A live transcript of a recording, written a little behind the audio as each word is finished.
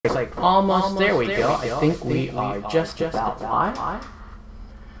like almost there we go. I think we are just about live.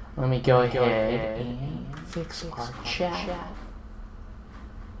 Let me go ahead and fix our chat.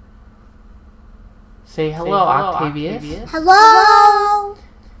 Say hello, Octavius. Hello!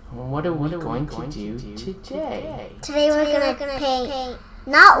 What are we going to do today? Today we're going to paint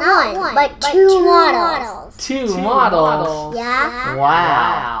not one, but two models. Two models? Yeah.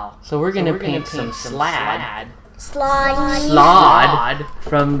 Wow. So we're going to paint some Slaad. Slaad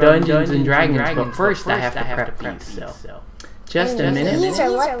From Dungeons and Dragons. But first I have to prep these. So just a minute. These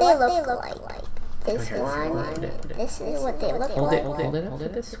are what they look like. This one, this is what they look like. Hold it up to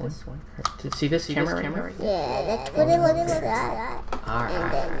this one. See this camera right here? Yeah, that's what it looks like. Alright.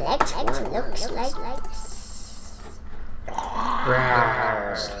 And the next one looks like this.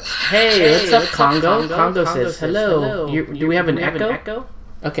 Hey, what's up, Congo? Congo says hello. Do we have an echo?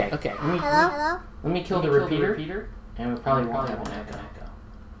 Okay. Hello? Let me kill the repeater, and we probably won't have an echo.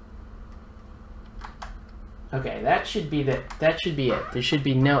 Okay, that should be it. There should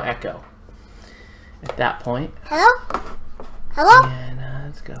be no echo at that point. Hello? Hello? And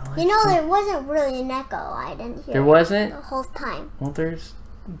let's go. You know, there wasn't really an echo. I didn't hear There wasn't? the whole time. Well, there's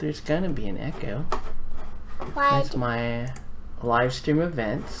gonna be an echo. Why? That's my live stream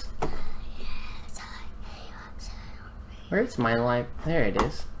events. Where's my live? There it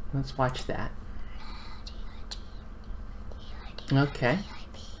is. Let's watch that. Okay.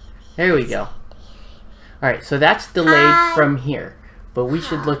 There we go. Alright, so that's delayed from here. But we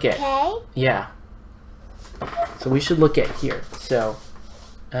should look at... Yeah. So we should look at here. So,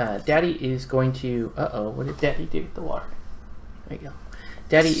 Daddy is going to... Uh-oh, what did Daddy do with the water? There you go.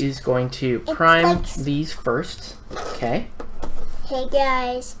 Daddy is going to prime these first. Okay. Hey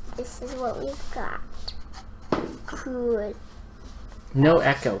guys, this is what we've got. Cool. No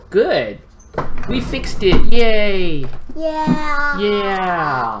echo. Good. We fixed it. Yay. Yeah.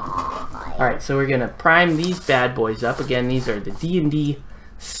 Alright, so we're going to prime these bad boys up. Again, these are the D&D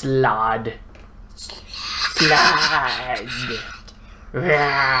Slaad.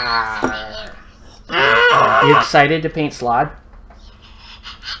 You excited to paint Slaad?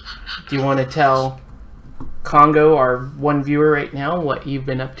 Do you want to tell Congo, our one viewer right now, what you've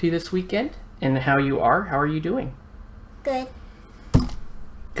been up to this weekend and how you are? How are you doing? Good.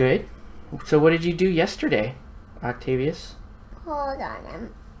 Good. So what did you do yesterday, Octavius? Hold on,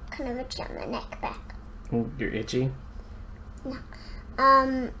 I'm kind of itchy on the neck back. You're itchy? No.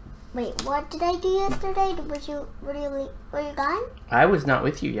 Wait, what did I do yesterday? Were you gone? I was not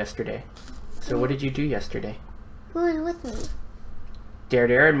with you yesterday. So what did you do yesterday? Who was with me?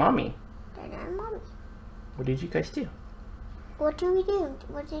 Dare and Mommy. Dad and Mommy. What did you guys do? What did we do?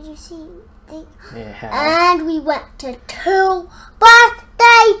 What did you see? Yeah. And we went to 2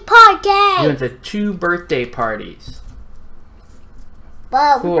 birthday parties! We went to 2 birthday parties.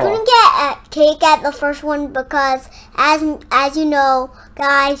 But we couldn't get a cake at the first one because, as you know,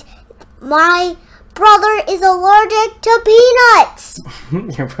 guys, my brother is allergic to peanuts.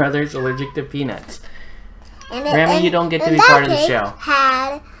 Your brother's allergic to peanuts. And you don't get to be part of the show.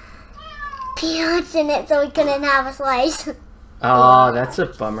 Had peanuts in it, so we couldn't have a slice. Oh, that's a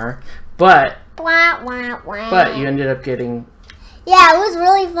bummer. But you ended up getting... Yeah, it was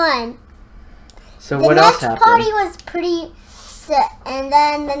really fun. So what else happened? The next party was pretty sick, and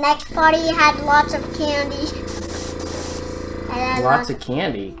then the next party had lots of candy. Lots of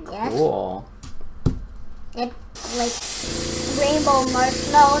candy? Yes. Cool. It, like rainbow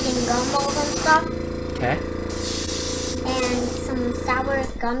marshmallows and gumballs and stuff. Okay. And some sour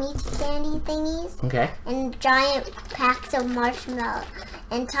gummy candy thingies. Okay. And giant packs of marshmallow.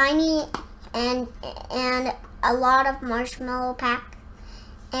 And tiny and a lot of marshmallow packs.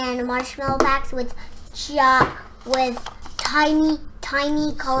 And marshmallow packs with tiny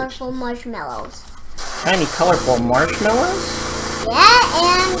colorful marshmallows. Tiny colorful marshmallows? Yeah,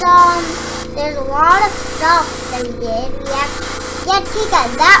 and there's a lot of stuff that we did. We had cake at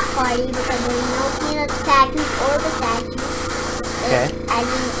that party because there was no peanut statues or the statues. Okay.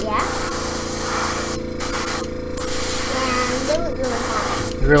 Yeah. And it was really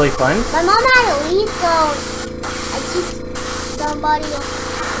fun. Really fun? My mom had to leave, so I teach somebody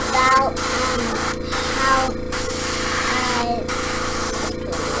about how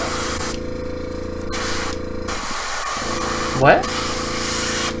What?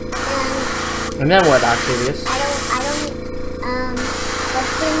 And then what, Octavius?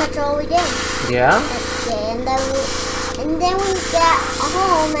 That's pretty much all we did. Yeah? And then we got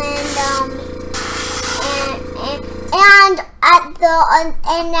home and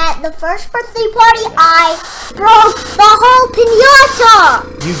at the first birthday party I broke the whole piñata.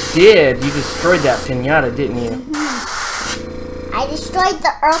 You did. You destroyed that piñata, didn't you? I destroyed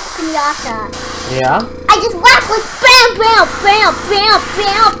the Earth pinata. Yeah? I just whacked like bam, bam, bam, bam,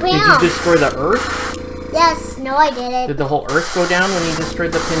 bam, bam. Did you destroy the Earth? Yes. No, I didn't. Did the whole Earth go down when you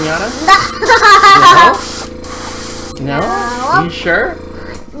destroyed the pinata? No. No? No. You sure?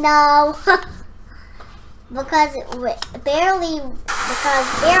 No. Because barely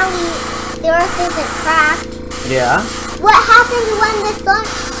the Earth isn't cracked. Yeah? What happens when the sun...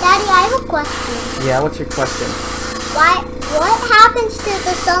 Daddy, I have a question. Yeah, what's your question? What happens to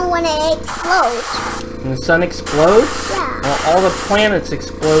the sun when it explodes? When the sun explodes? Yeah. Well, all the planets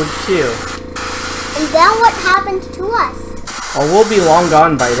explode too. And then what happens to us? Well, we'll be long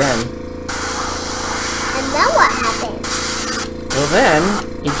gone by then. And then what happens? Well, then,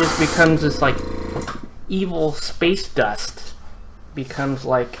 it just becomes this, like, evil space dust. Becomes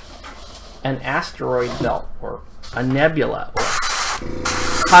like an asteroid belt or a nebula or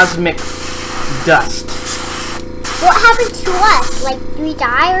cosmic dust. What happens to us? Like, do we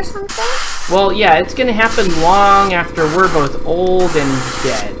die or something? Well, yeah, it's gonna happen long after we're both old and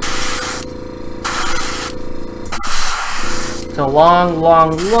dead. So long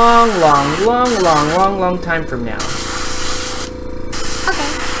time from now. Okay.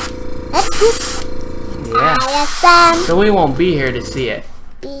 That's good. Yeah. ISM. So we won't be here to see it.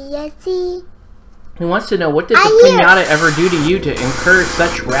 BSC. He wants to know, what did the pinata ever do to you to incur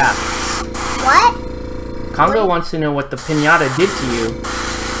such wrath? What? Congo wants to know what the pinata did to you.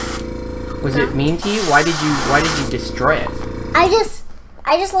 Was it mean to you? Why did you destroy it? I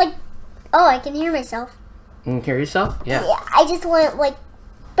just like, oh, I can hear myself. You can hear yourself? Yeah. Yeah, I just went like,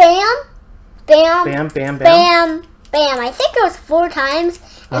 bam, bam, Bam, bam, bam. bam, bam. I think it was 4 times,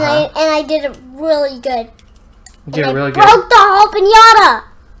 and I did it really good. You did it really good. Broke the whole pinata.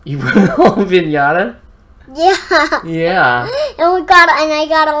 You broke the whole pinata? Yeah. Yeah. And I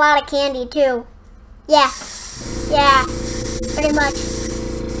got a lot of candy too. Yeah. Yeah. Pretty much.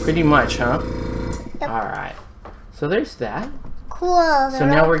 Pretty much, huh? Yep. All right. So there's that. Cool. So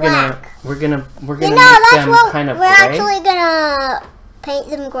now we're gonna make them kind of we're gray. actually gonna paint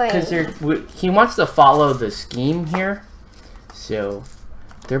them gray. Because he wants to follow the scheme here. So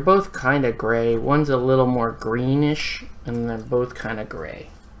they're both kind of gray. One's a little more greenish, and they're both kind of gray.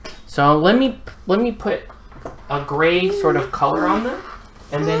 So let me put a gray sort of color on them,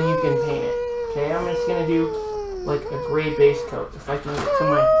 and then you can paint it. Okay, I'm just gonna do like a gray base coat. If I can get to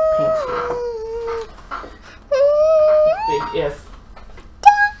my paints here. Big if.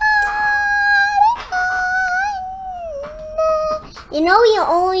 You know, you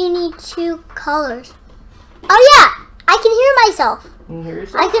only need 2 colors. Oh yeah, I can hear myself. Can you hear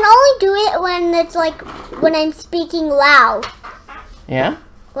yourself? I can only do it when it's like when I'm speaking loud. Yeah?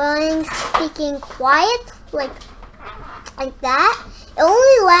 When I'm speaking quiet, like that, it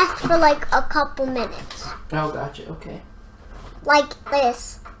only lasts for like a couple minutes. Oh, gotcha. Okay. Like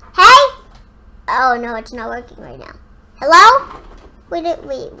this. Hey! Oh no, it's not working right now. Hello? Wait,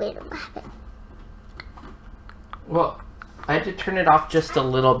 what happened? Well, I had to turn it off just a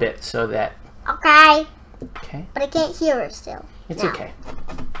little bit so that... Okay. Okay. But I can't hear it still. It's okay.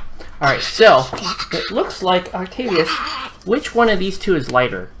 Alright, so, it looks like, Octavius, which one of these 2 is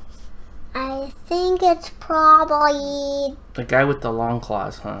lighter? I think it's probably... The guy with the long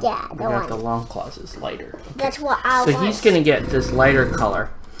claws, huh? Yeah, the guy with the long claws is lighter. Okay. That's what I So want. he's going to get this lighter color,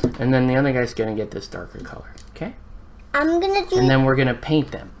 and then the other guy's going to get this darker color, okay? I'm going to do... And then we're going to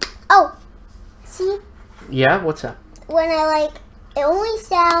paint them. Oh, see? Yeah, what's up? When I it only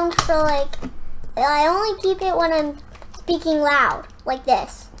sounds for I only keep it when I'm speaking loud, like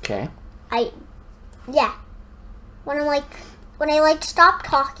this. Okay. Yeah. When I stop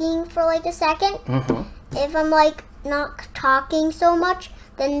talking for like a second, if I'm not talking so much,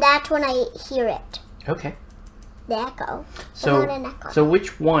 then that's when I hear it. Okay. The echo. So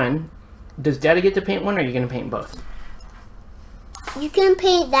which one, does Daddy get to paint one, or are you going to paint both? You can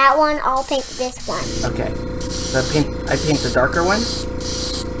paint that one, I'll paint this one. Okay. So I paint the darker one?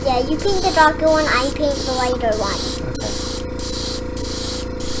 Yeah, you paint the darker one, I paint the lighter one. Okay.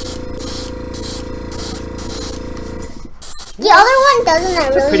 The other one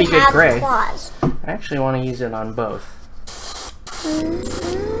doesn't really have gray. claws. I actually want to use it on both.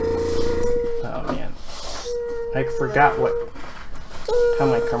 Oh man. I forgot how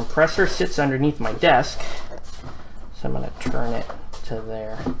my compressor sits underneath my desk. So I'm going to turn it to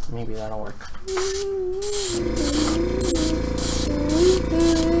there. Maybe that'll work.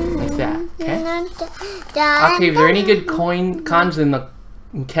 Like that. Okay? Okay, is there any good cons in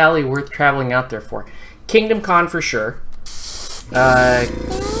Cali worth traveling out there for? Kingdom Con for sure.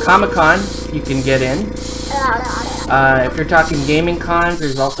 Comic-Con, you can get in. If you're talking gaming cons,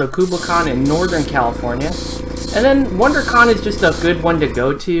 there's also KublaCon in Northern California. And then WonderCon is just a good one to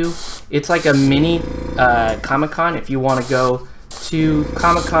go to. It's like a mini Comic-Con if you want to go to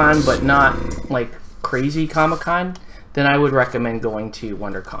Comic-Con but not like crazy Comic-Con, then I would recommend going to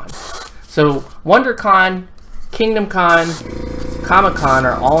WonderCon. So WonderCon, Kingdom Con, Comic-Con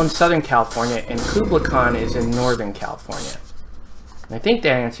are all in Southern California, and KublaCon is in Northern California. And I think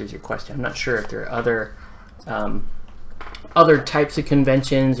that answers your question. I'm not sure if there are other types of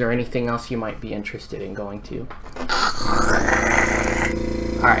conventions or anything else you might be interested in going to.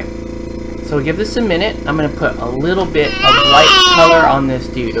 Alright, so give this a minute. I'm going to put a little bit of light color on this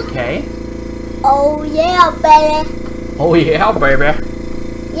dude, okay? Oh yeah, baby. Oh yeah, baby.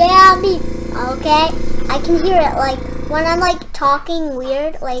 Yeah, okay. I can hear it like when I'm like talking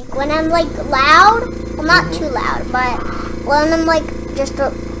weird, like when I'm like loud. Well, not too loud, but when I'm like just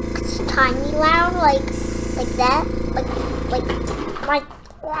a tiny loud, like that, like,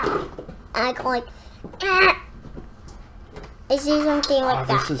 and I go like, I see something like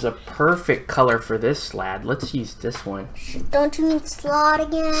that. This is a perfect color for this Slaad. Let's use this one. Don't you mean Slaad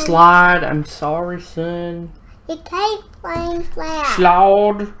again? Slaad, I'm sorry, son. You keep playing Slaad.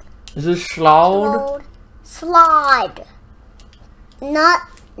 Slaad. Is this Slaad? Slaad. Not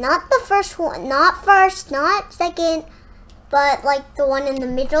the first one. Not first, not second, but like the one in the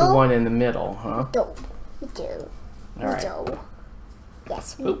middle. The one in the middle, huh? Middle. All right. Middle.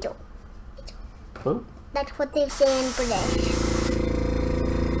 Yes, middle. Oop. That's what they say in British.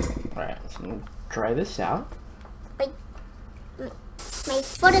 Alright, so try this out. My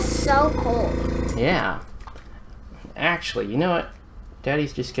foot is so cold. Yeah. Actually, you know what?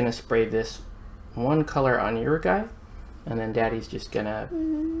 Daddy's just going to spray this one color on your guy, and then Daddy's just going to,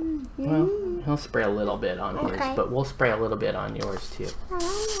 well, he'll spray a little bit on his, but we'll spray a little bit on yours too.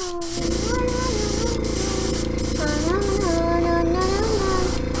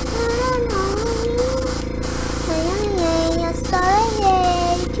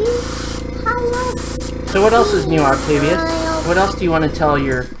 So what else is new, Octavius? What else do you want to tell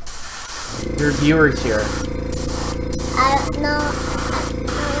your viewers here? I don't know.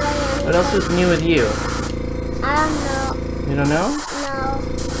 What else is new with you? I don't know. You don't know? No.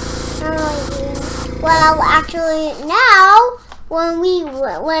 I don't know. Well, actually, now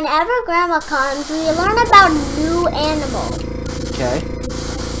whenever Grandma comes, we learn about new animals. Okay.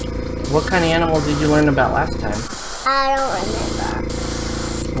 What kind of animals did you learn about last time? I don't remember.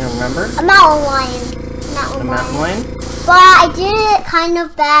 You don't remember? A mountain lion. A mountain lion? But I did it kind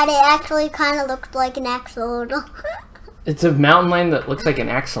of bad. It actually kind of looked like an axolotl. It's a mountain lion that looks like an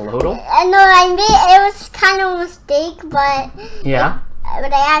axolotl? It was kind of a mistake, but yeah.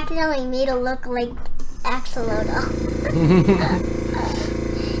 But I accidentally made it look like axolotl.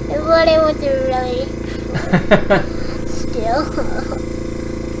 But it was really still.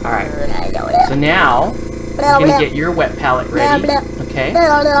 All right. So now you're gonna get your wet palette ready. Okay.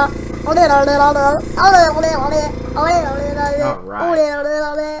 All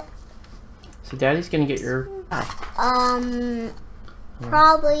right. So Daddy's gonna get your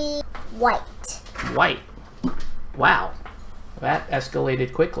probably white. White. Wow. That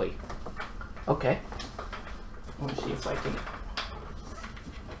escalated quickly. Okay. Let me see if I can.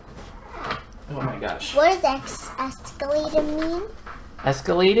 Oh my gosh. What does escalated mean?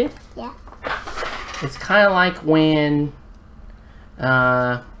 Escalated? Yeah. It's kind of like when,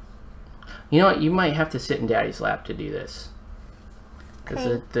 you know what? You might have to sit in Daddy's lap to do this,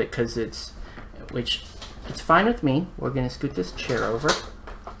 because it's fine with me. We're gonna scoot this chair over.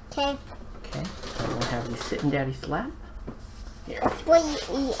 Okay. Okay. So we'll have you sit in Daddy's lap. Here. That's what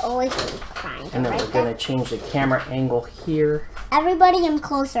you always find. And then we're gonna change the camera angle here. Everybody, I'm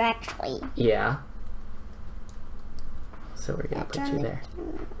closer actually. Yeah. So we're gonna put you there.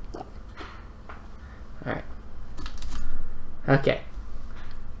 Yeah. All right. Okay.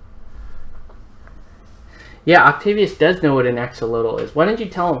 Yeah, Octavius does know what an axolotl is. Why didn't you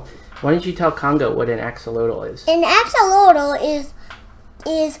tell him? Why didn't you tell Congo what an axolotl is? An axolotl is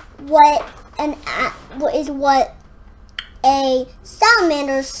what a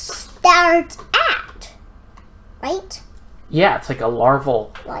salamander starts at, right? Yeah, it's like a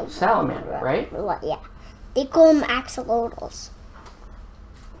larval salamander, right? Yeah. They call them axolotls.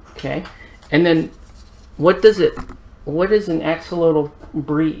 Okay. And then what does an axolotl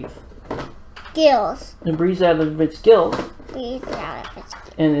breathe? Gills. It breathes out of its gills. Breathe out of its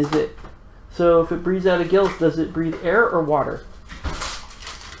gills. And so if it breathes out of gills, does it breathe air or water?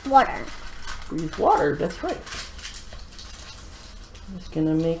 Water. Breathe water, that's right. I'm just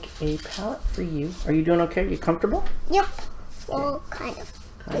gonna make a palette for you. Are you doing okay? Are you comfortable? Yep. Well, kind of.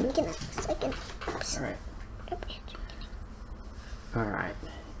 Second. All right. All right.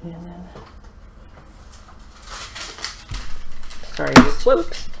 And then Sorry.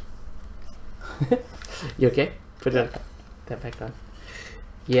 Whoops. You okay? Put that back on.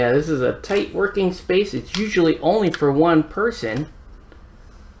 Yeah, this is a tight working space. It's usually only for one person,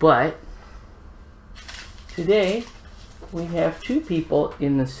 but today we have two people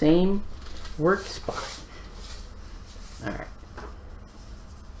in the same work spot. All right.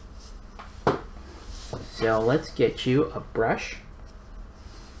 So let's get you a brush,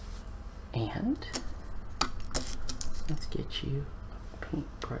 and let's get you a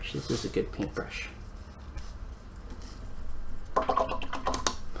paintbrush. This is a good paintbrush.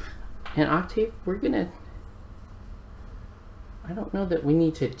 And Octave, we're gonna, I don't know that we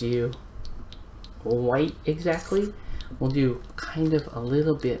need to do white exactly. We'll do kind of a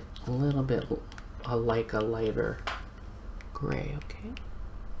little bit like a lighter gray, okay?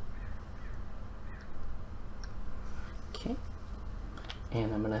 Okay.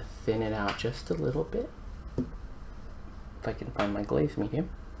 And I'm gonna thin it out just a little bit. If I can find my glaze medium.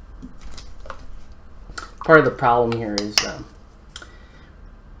 Part of the problem here is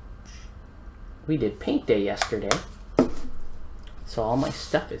we did paint day yesterday, so all my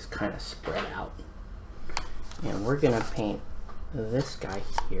stuff is kind of spread out. And we're gonna paint this guy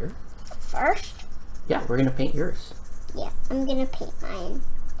here. First? Yeah, we're gonna paint yours. Yeah, I'm gonna paint mine.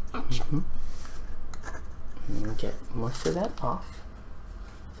 Actually. And get most of that off.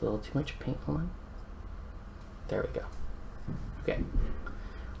 It's a little too much paint on. There we go. Okay.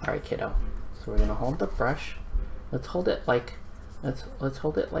 All right, kiddo. So we're gonna hold the brush. Let's hold it like, let's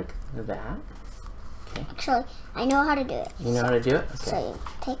hold it like that. Okay. Actually, I know how to do it. You know how to do it? Okay. So you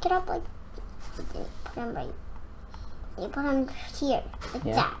take it up like, you put them right. You put them here, like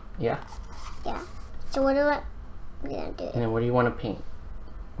that. Yeah. Yeah. So what do I? We're gonna do it. And then what do you want to paint?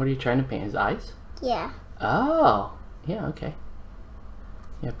 What are you trying to paint? His eyes? Yeah. Oh. Yeah. Okay.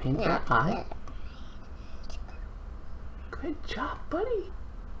 Yeah. Paint that eye. Yeah. Good job, buddy.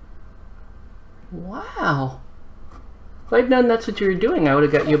 Wow. If I'd known that's what you were doing, I would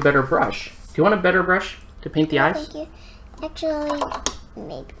have got you a better brush. Do you want a better brush to paint the eyes? Thank you. Actually,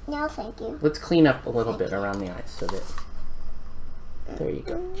 maybe. No, thank you. Let's clean up a little bit around the eyes so that... There you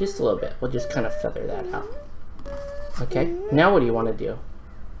go. Just a little bit. We'll just kind of feather that out. Okay. Now what do you want to do?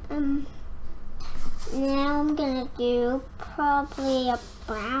 Now I'm gonna do probably a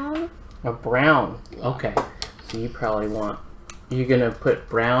brown. A brown. Yeah. Okay. So you probably want... You're going to put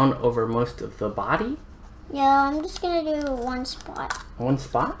brown over most of the body? Yeah, I'm just gonna do one spot. One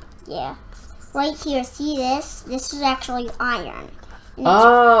spot? Yeah. Right here, see this? This is actually iron. And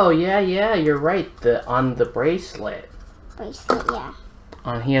Oh, yeah, you're right. On the bracelet. bracelet,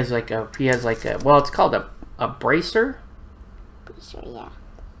 yeah. He has like a, well, it's called a bracer. Bracelet, yeah.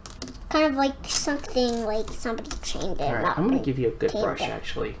 Kind of like something like somebody chained it All right, up. I'm gonna give you a good painted brush it.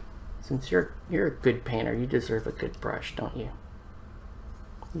 actually. Since you're a good painter, you deserve a good brush, don't you?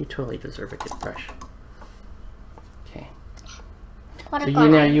 You totally deserve a good brush. Okay. What So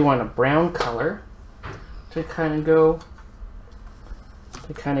about you want a brown color to kind of go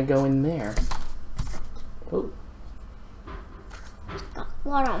in there. Oh,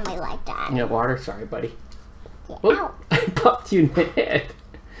 water on my leg, Dad. yeah, water. Sorry, buddy. Yeah. Oh, Ow. I popped you in the head.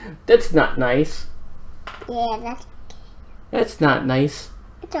 That's not nice. Yeah, that's That's not nice.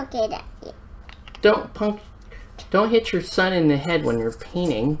 it's okay, Dad. Yeah. Don't hit your son in the head when you're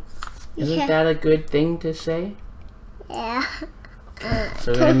painting. Isn't Yeah. that a good thing to say? Yeah.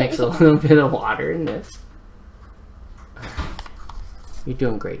 So we're gonna mix a little bit of water in this. You're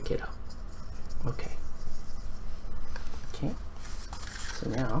doing great, kiddo. Okay. Okay. So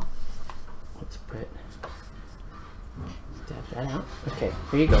now, let's dab that out. Okay,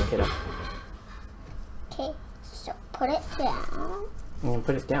 here you go, kiddo. Okay, so put it down. I'm gonna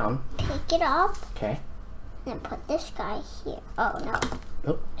put it down. Pick it up. Okay. And put this guy here. Oh, no.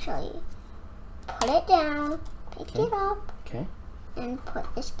 Oh. Actually, put it down. Pick Okay. it up. Okay. And put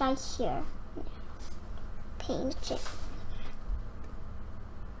this guy here. Paint it.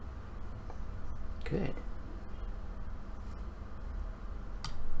 Good.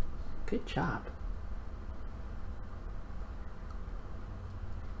 Good job.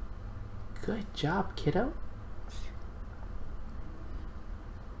 Good job, kiddo.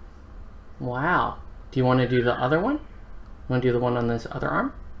 Wow. Do you want to do the other one? You want to do the one on this other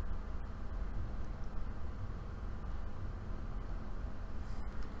arm?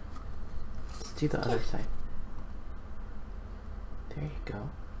 Let's do the other side. There you go.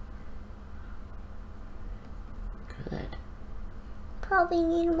 Good. Probably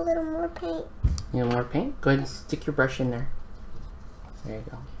need a little more paint. You want more paint? Go ahead and stick your brush in there. There you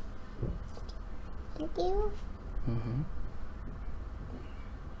go. Thank you. Mm-hmm.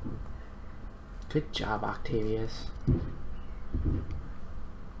 Good job, Octavius.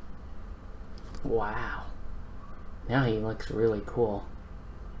 Wow. Now he looks really cool.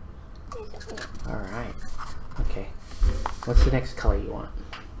 Alright. Okay. What's the next color you want?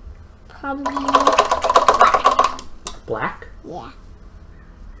 Probably black. Black? Yeah.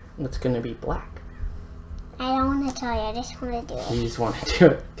 What's going to be black? I don't want to tell you. I just want to do it. You just want to do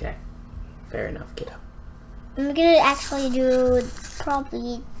it? Okay. Fair enough, kiddo. I'm going to actually do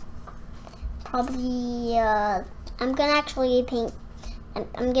probably, I'm going to actually paint,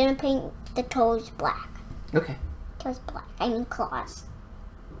 I'm going to paint the toes black. Okay. Toes black. I mean claws.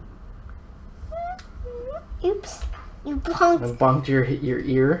 Oops. You bonked. I bonked your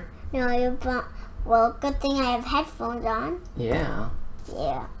ear? No, you bonked. Well, good thing I have headphones on. Yeah.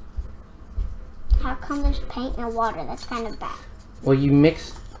 Yeah. How come there's paint and water? That's kind of bad. Well, you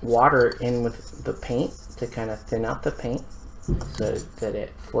mix water in with the paint to kind of thin out the paint so that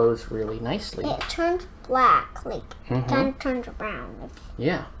it flows really nicely. It turns black, like, then turns brown.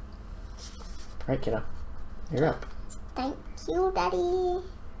 Yeah. Alright, kiddo. You're up. Thank you, Daddy. Alright,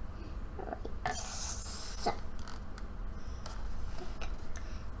 so.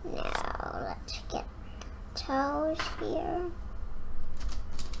 Now, let's get the toes here.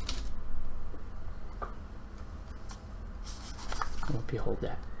 I hope you hold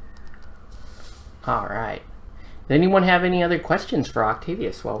that. Alright. Does anyone have any other questions for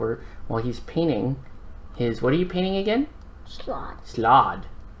Octavius while he's painting his, what are you painting again? Slaad. Slaad.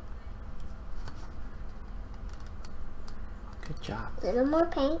 Good job. A little more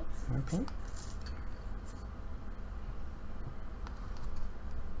paint. More paint.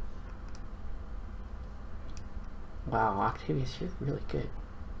 Wow, Octavius, you're really good.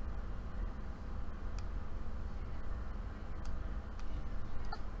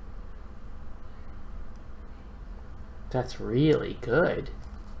 That's really good.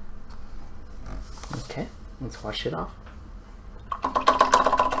 Okay, let's wash it off.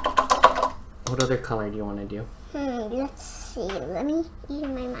 What other color do you want to do? Let's see. Let me use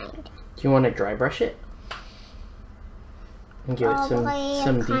my mind. Do you want to dry brush it? And give it some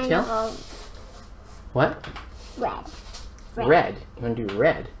detail? What? Red. Red. You want to do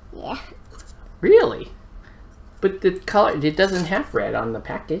red? Yeah. Really? But the color, it doesn't have red on the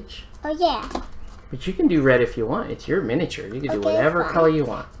package. Oh, yeah. But you can do red if you want. It's your miniature. You can do whatever color you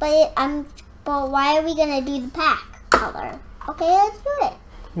want. But why are we gonna do the pack color? Okay, let's do it.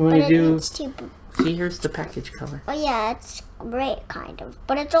 You want to do? See, here's the package color. Oh yeah, it's gray kind of,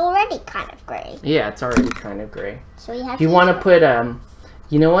 but it's already kind of gray. Yeah, it's already kind of gray. So we have. Do you want to put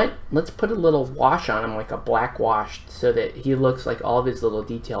you know what? Let's put a little wash on him, like a black wash, so that he looks like all of his little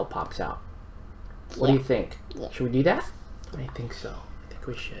detail pops out. What do you think? Yeah. Should we do that? I think so. I think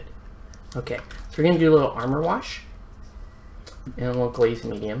we should. Okay, so we're going to do a little armor wash and a little glaze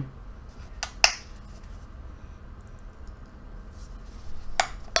medium.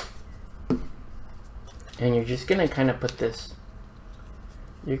 And you're just going to kind of put this,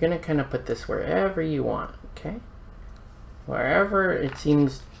 wherever you want, okay? Wherever it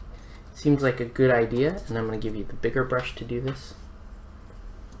seems like a good idea, and I'm going to give you the bigger brush to do this.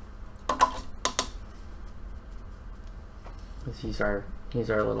 He's our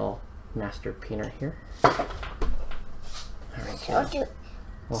little master painter here. Alright,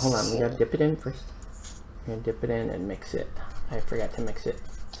 well, hold on. We gotta dip it in first. We're gonna dip it in and mix it. I forgot to mix it.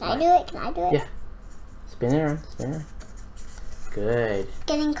 Can I do it? Can I do it? Yeah. Spin it around. Spin it around. Good. It's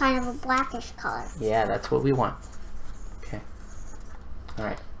getting kind of a blackish color. Yeah, that's what we want. Okay.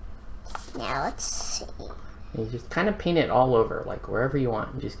 Alright. Now let's see. And you just kind of paint it all over, like wherever you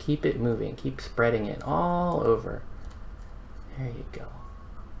want. And just keep it moving. Keep spreading it all over. There you go.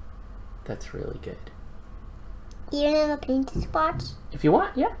 That's really good. Even in the painted spots? If you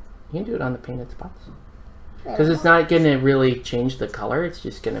want, yeah. You can do it on the painted spots. Because it's not going to really change the color. It's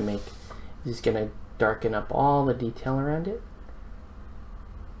just going to darken up all the detail around it.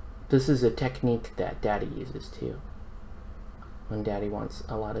 This is a technique that Daddy uses too. When Daddy wants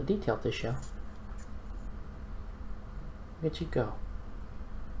a lot of detail to show. Where'd you go?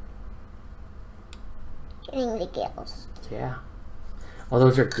 Getting the gills. Yeah. Oh,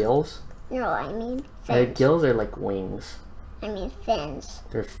 those are gills? No, I mean fins. Gills are like wings. I mean fins.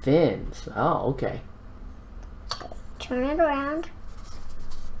 They're fins. Oh, okay. Turn it around.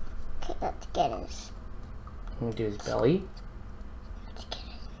 Okay, let's get his. I'm going to do his belly. Let's get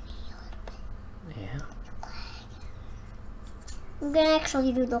his knee a little bit. Yeah. I'm gonna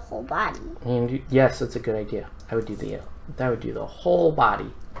actually do the whole body. And yes, that's a good idea. I would do the whole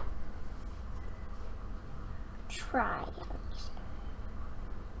body. Try.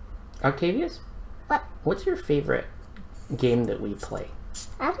 Octavius? What? What's your favorite game that we play?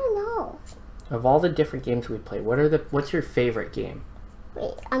 I don't know. Of all the different games we play, what's your favorite game?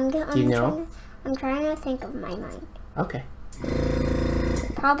 Wait, Do you know? I'm trying to think of my mind. Okay.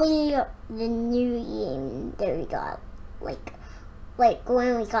 Probably the new game that we got, like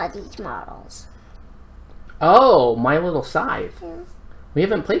when we got these models. Oh, My Little Scythe. Yeah. We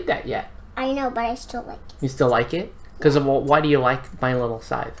haven't played that yet. I know, but I still like it. You still like it? Because of why do you like My Little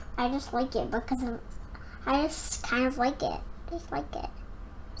Scythe? I just like it because I just kind of like it. Just like it.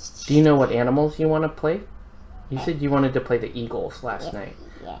 Do you know what animals you want to play? You said you wanted to play the eagles last night.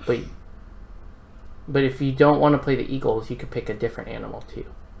 Yeah. But if you don't want to play the eagles, you could pick a different animal too.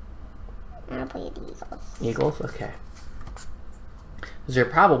 I'm gonna play the eagles. Eagles? Okay. Because they're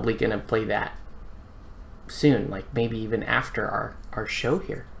probably going to play that soon, like maybe even after our show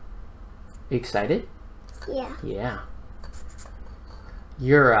here. You excited? Yeah. Yeah.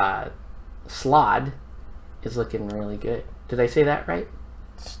 Your Slaad is looking really good. Did I say that right?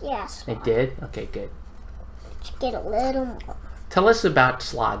 Yes. I did? Okay, good. Let's get a little more. Tell us about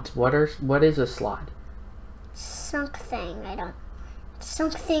Slaads. What is a Slaad? Something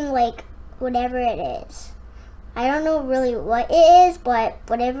like whatever it is. I don't know really what it is, but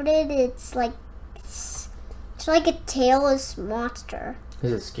whatever it is, it's like a tailless monster.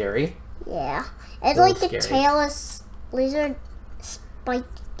 Is it scary? Yeah. It's A like little the scary. tailless lizard spike,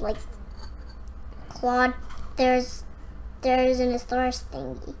 like clawed. There's an Asaurus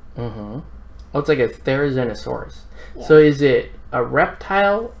thingy. Mm-hmm. Oh, it's like a Therizinosaurus. Yeah. So is it a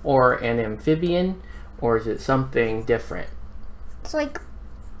reptile or an amphibian, or is it something different? It's like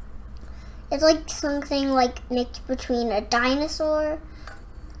something like mixed between a dinosaur,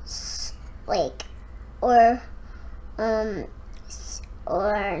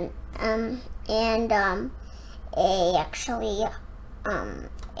 and a actually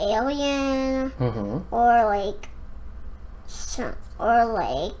alien, Mm-hmm. or like something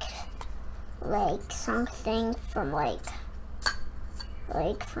from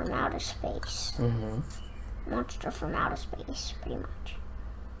from outer space. Mm-hmm. Monster from outer space, pretty much.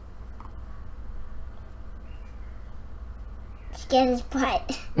 Let's get his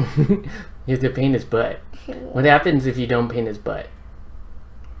butt. You have to paint his butt. What happens if you don't paint his butt?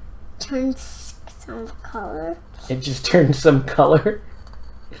 Turns some color. It just turns some color.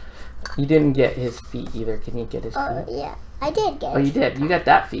 You didn't get his feet either. Can you get his feet? Oh yeah, I did get. Oh, you did. You got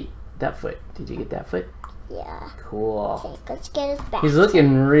that foot. Did you get that foot? Yeah. Cool. Okay, let's get his back. He's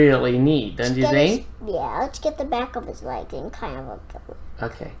looking really neat, don't you think? Yeah, let's get the back of his leg and kind of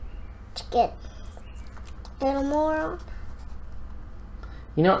Okay. let's get a little more on.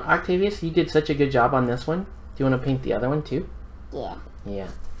 You know, Octavius, you did such a good job on this one. Do you want to paint the other one too? Yeah. Yeah.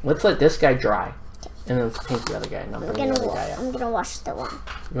 Let's let this guy dry. And then let's paint the other guy. And I'll bring the other guy up. I'm gonna wash the one.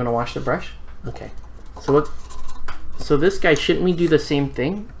 You want to wash the brush? Okay. So this guy, shouldn't we do the same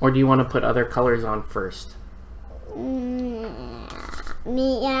thing? Or do you want to put other colors on first?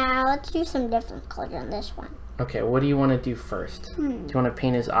 Yeah, let's do some different colors on this one. Okay, what do you want to do first? Do you want to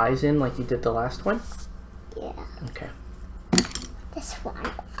paint his eyes in like you did the last one? Yeah. Okay. This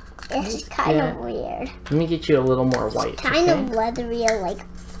one. It's kind of weird. Let me get you a little more white. Kind of leathery, like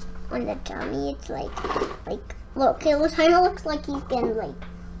on the tummy. It's like look, it kind of looks like he's getting like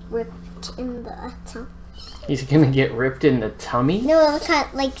ripped in the tummy. He's gonna get ripped in the tummy? No, look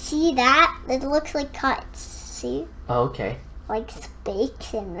at see that? It looks like cuts. See? Oh, okay. Like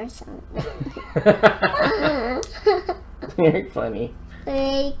bacon or something. Very funny.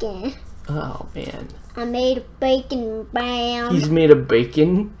 Bacon. Oh man. I made bacon brown. He's made of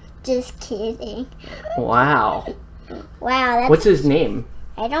bacon? Just kidding. Wow. Wow, that's... What's his name?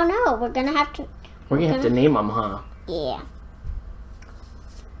 I don't know. We're gonna have to... We're gonna have to name him, huh? Yeah.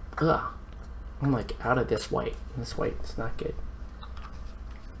 Ugh. I'm like out of this white. This white's not good.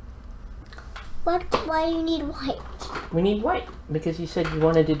 Why do you need white? We need white because you said you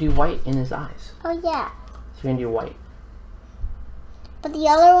wanted to do white in his eyes. Oh yeah. So we're gonna do white. But the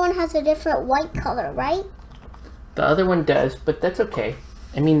other one has a different white color, right? The other one does, but that's okay.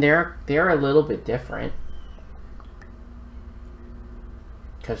 I mean, they're a little bit different.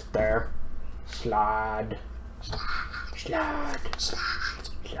 Because they're Slaad. Slaad. Slaad.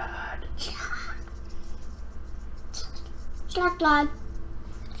 Slaad.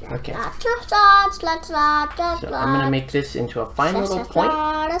 Okay. Slaad. So I'm going to make this into a fine little point.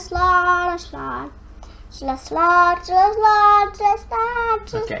 Okay.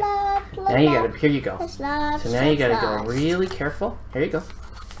 Now you gotta, here you go. So now you gotta go really careful. Here you go.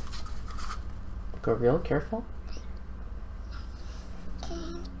 Go real careful.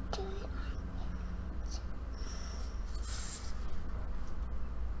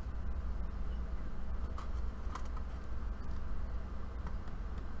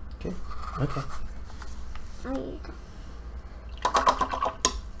 Okay. Okay. Oh,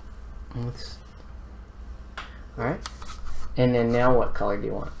 Alright. And then now what color do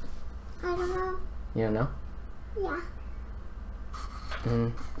you want? I don't know. You don't know? Yeah.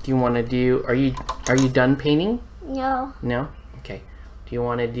 Do you want to do... Are you done painting? No. No? Okay. Do you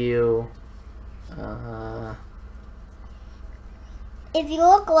want to do... If you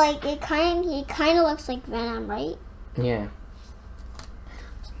look like he kind of looks like Venom, right? Yeah.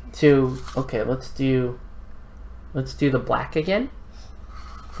 So, okay, let's do the black again.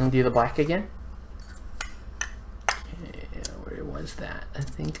 And do the black again. Okay, where was that? I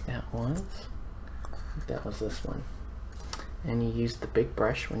think that was this one. And you used the big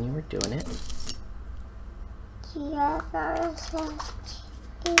brush when you were doing it.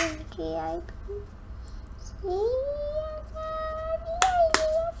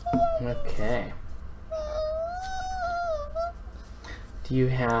 Okay. Do you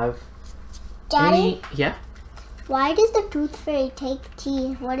have Daddy? Yeah? Why does the tooth fairy take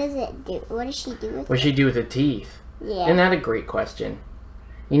teeth? What does it do? What does she do with it? What does she do with the teeth? Yeah. Isn't that a great question?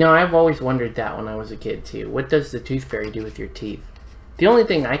 You know, I've always wondered that when I was a kid too. What does the tooth fairy do with your teeth? The only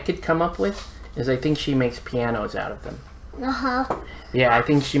thing I could come up with is I think she makes pianos out of them. Yeah, I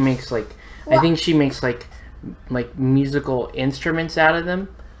think she makes like like musical instruments out of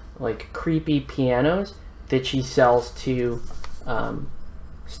them, like creepy pianos that she sells to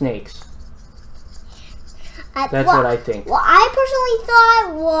snakes. That's what I think. Well, I personally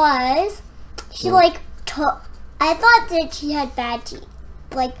thought was she like took. I thought that she had bad teeth,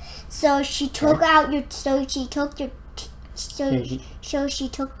 like so she took out your. So she took your. So she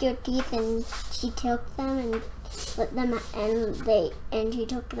took your teeth and she took them and put them and she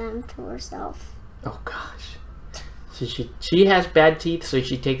took them to herself. Oh gosh. So she has bad teeth, so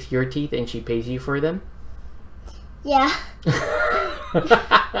she takes your teeth and she pays you for them? Yeah.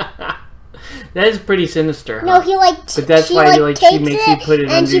 That is pretty sinister. Huh? No, he like. But that's she, why like, she makes you put it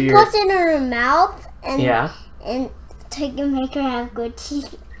and under she your. puts it in her mouth and and to make her have good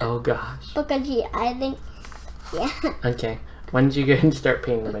teeth. Oh gosh. Because I think, yeah. Okay. When did you go and start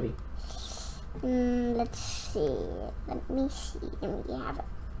painting, buddy? Let's see. Let me see. Let me have it.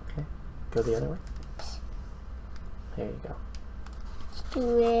 Okay. Go the other way. There you go. Let's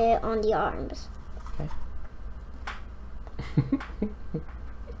do it on the arms. Okay.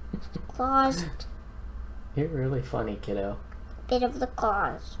 Claws. You're really funny, kiddo. Bit of the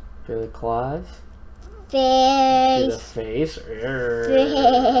claws. For the claws. Face. To the face.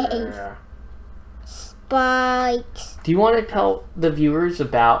 Face. Spikes. Do you want to tell the viewers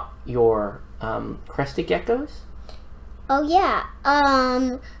about your crested geckos? Oh yeah.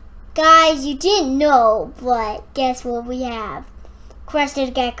 Guys, you didn't know, but guess what we have?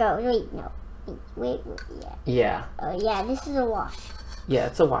 Crested geckos. Wait, no. Wait, yeah. Yeah. Oh yeah, this is a wash. Yeah,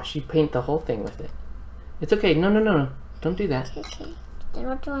 it's a wash. You paint the whole thing with it. It's okay. No. Don't do that. Okay. Then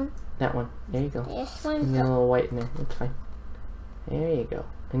which one? That one. There you go. This one. And a little white in there. That's fine. There you go.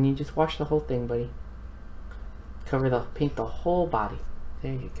 And you just wash the whole thing, buddy. Paint the whole body.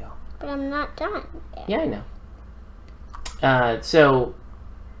 There you go. But I'm not done yet. Yeah, I know. So,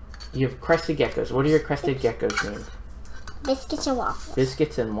 you have crested geckos. What are your crested geckos named? Biscuits and waffles.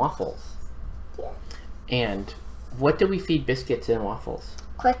 Biscuits and waffles. Yeah. And what do we feed biscuits and waffles?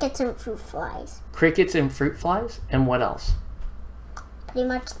 Crickets and fruit flies. Crickets and fruit flies? And what else? Pretty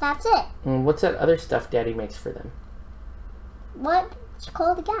much that's it. And what's that other stuff Daddy makes for them? What's it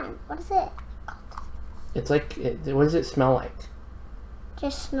called again? What is it? It's like, what does it smell like? It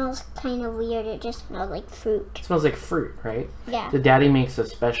just smells kind of weird. It just smells like fruit. It smells like fruit, right? Yeah. The Daddy makes a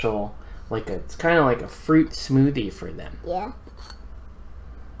special, it's kind of like a fruit smoothie for them. Yeah.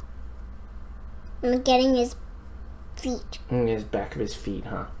 I'm getting his feet. And his back of his feet,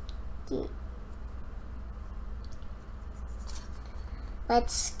 huh? Yeah.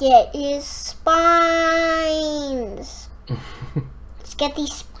 Let's get his spines. Let's get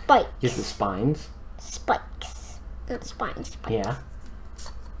these spikes. Get the spines? Spikes. Not spines. Spikes. Yeah.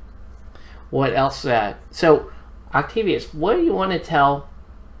 What else? So, Octavius, what do you want to tell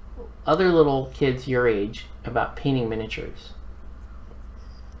other little kids your age about painting miniatures?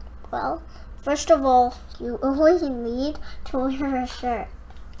 Well, first of all, you always need to wear a shirt.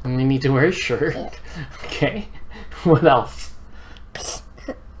 And we need to wear a shirt? Yeah. Okay. What else?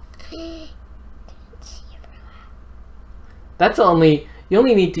 That's you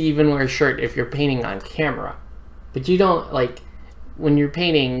only need to even wear a shirt if you're painting on camera. But you don't, when you're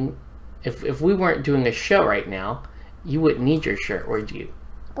painting, if we weren't doing a show right now, you wouldn't need your shirt, would you?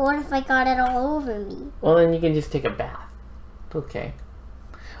 But what if I got it all over me? Well, then you can just take a bath. It's okay.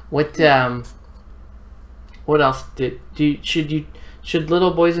 What else should you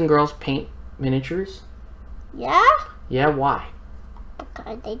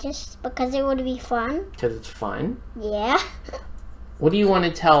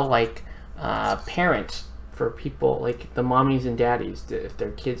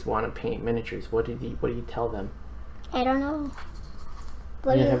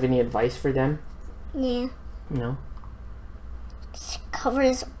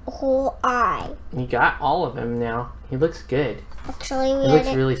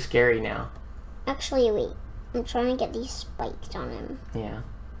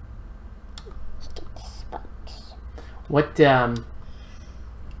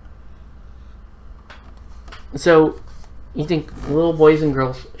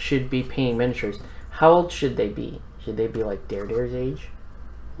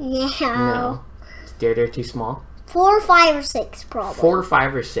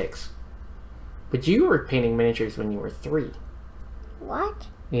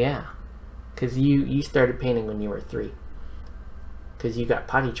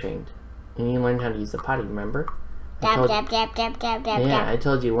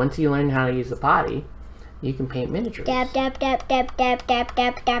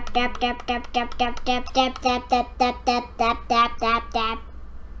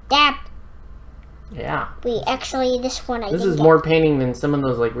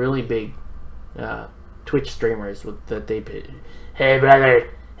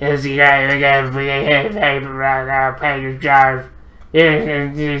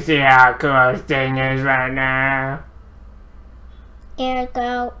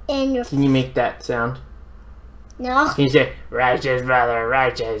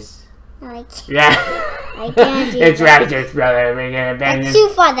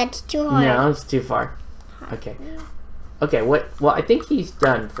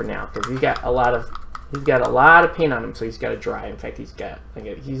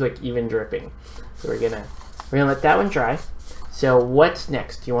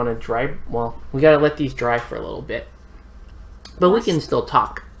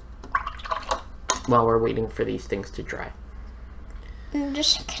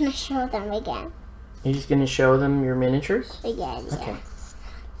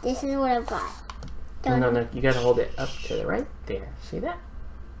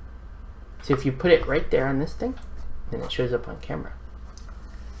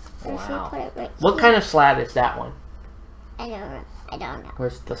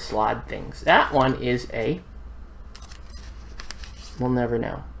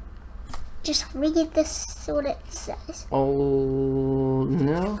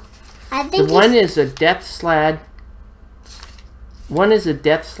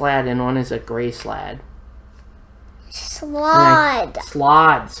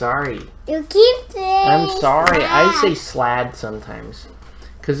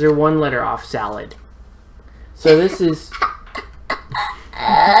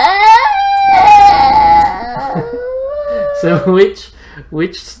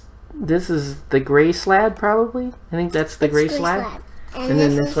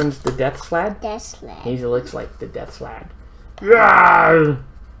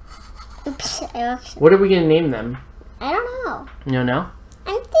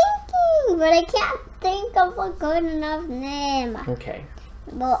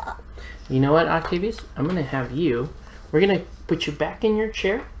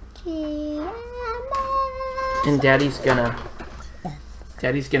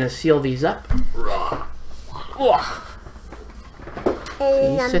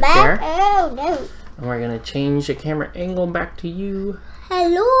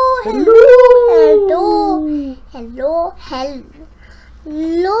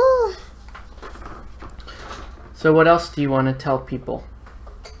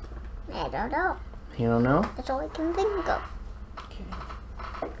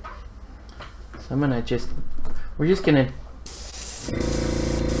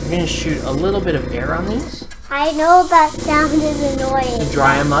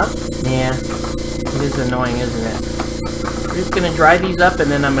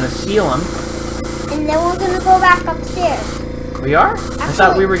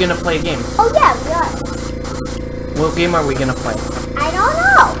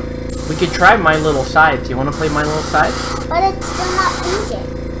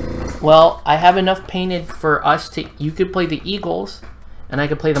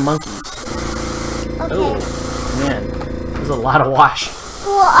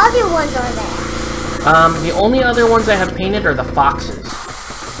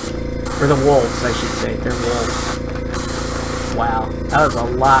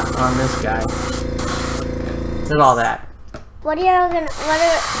What are you gonna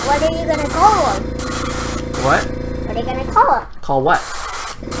call him? What? What are you gonna call him? Call what?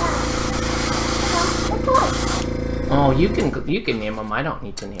 The toy. Oh, you can name them. I don't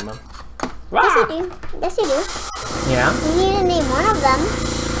need to name them. Yes, you do. Yes, you do. Yeah? You need to name one of them.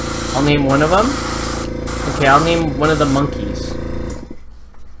 I'll name one of them? Okay, I'll name one of the monkeys.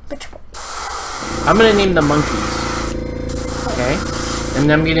 Which one? I'm gonna name the monkeys. Okay?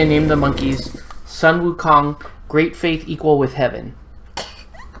 And I'm gonna name the monkeys Sun Wukong, Great Faith Equal with Heaven.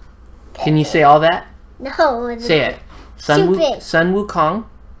 Can you say all that? No. Say it. Sun Wukong.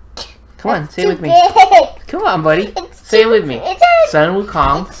 Come on, say it with me. Big. Come on, buddy. Say it with me. Sun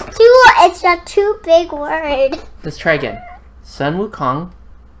Wukong. It's a too big word. Let's try again. Sun Wukong.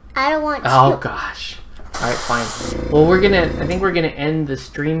 I don't want to. Oh gosh. Alright, fine. Well, I think we're gonna end the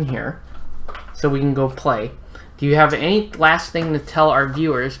stream here so we can go play. Do you have any last thing to tell our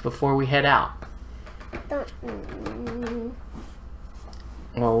viewers before we head out?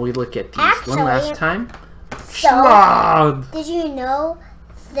 Well, we look at these one last time. So, did you know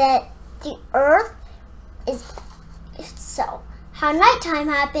that the Earth is so? How nighttime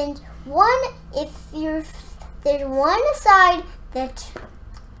happens? There's one side that's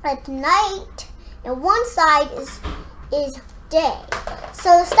at night, and one side is day. So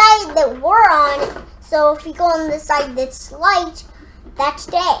the side that we're on. So if you go on the side that's light, that's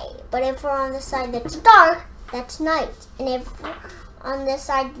day. But if we're on the side that's dark, that's night. And if we're on the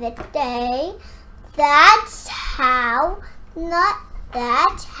side that's day, that's how night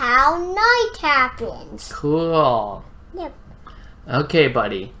happens. Cool. Yep. Okay,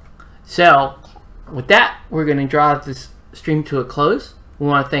 buddy. So, with that, we're going to draw this stream to a close. We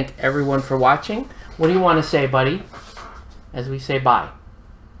want to thank everyone for watching. What do you want to say, buddy, as we say bye?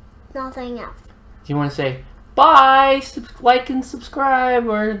 Nothing else. Do you want to say bye, like and subscribe,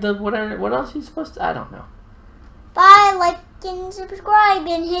 or whatever? What else are you supposed to? I don't know. Bye, like and subscribe,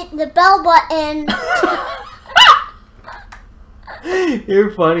 and hit the bell button. You're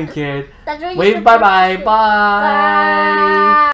funny, kid. That's what Wave bye-bye. Bye.